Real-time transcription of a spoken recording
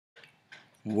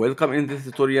Welcome in this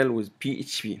tutorial with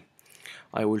PHP.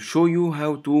 I will show you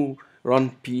how to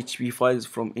run PHP files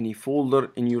from any folder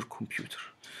in your computer.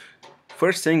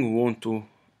 First thing, we want to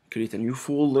create a new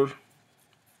folder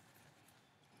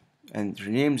and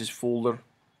rename this folder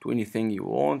to anything you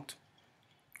want.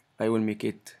 I will make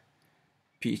it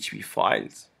PHP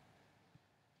files.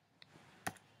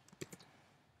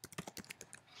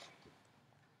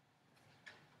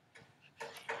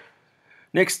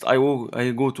 Next, I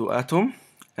go to Atom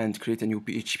and create a new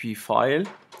PHP file.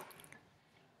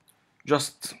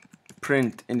 Just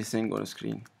print anything on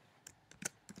screen.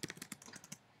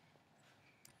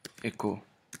 Echo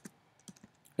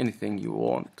anything you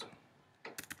want.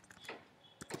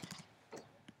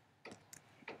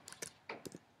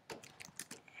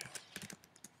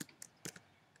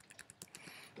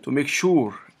 To make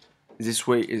sure this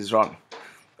way is run.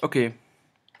 Okay.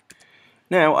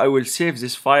 Now I will save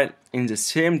this file in the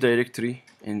same directory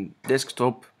in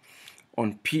desktop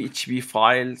on PHP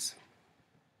files.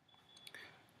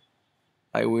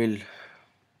 I will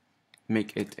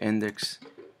make it index.php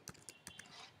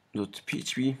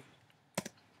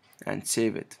and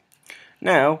save it.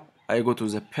 Now I go to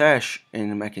the bash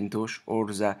in Macintosh or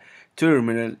the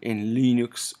terminal in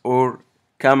Linux or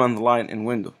command line in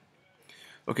Windows.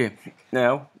 Okay,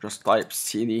 now just type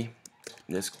cd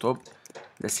desktop,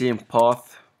 the same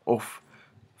path of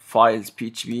files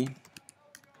php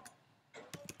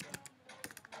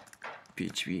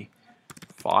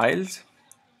files,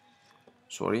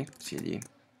 cd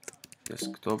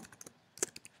desktop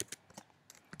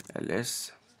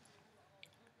ls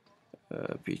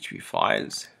php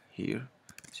files, here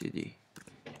cd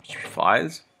php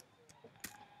files,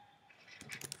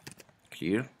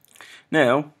 clear.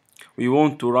 Now we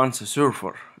want to run the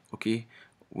server. Okay,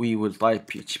 we will type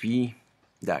php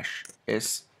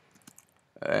 -s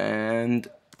and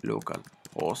local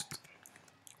host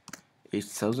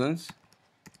 8000.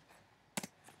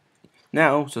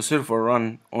 Now the server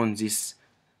run on this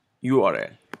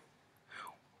URL.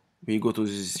 We go to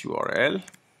this URL.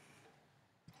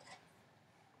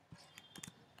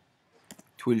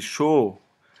 It will show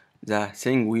the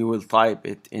thing we will type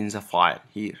it in the file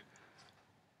here.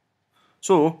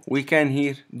 So we can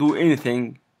here do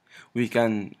anything. We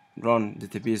can run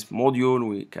database module,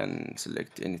 we can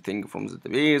select anything from the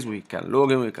database, we can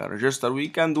log in, we can register, we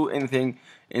can do anything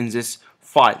in these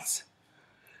files.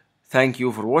 Thank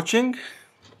you for watching.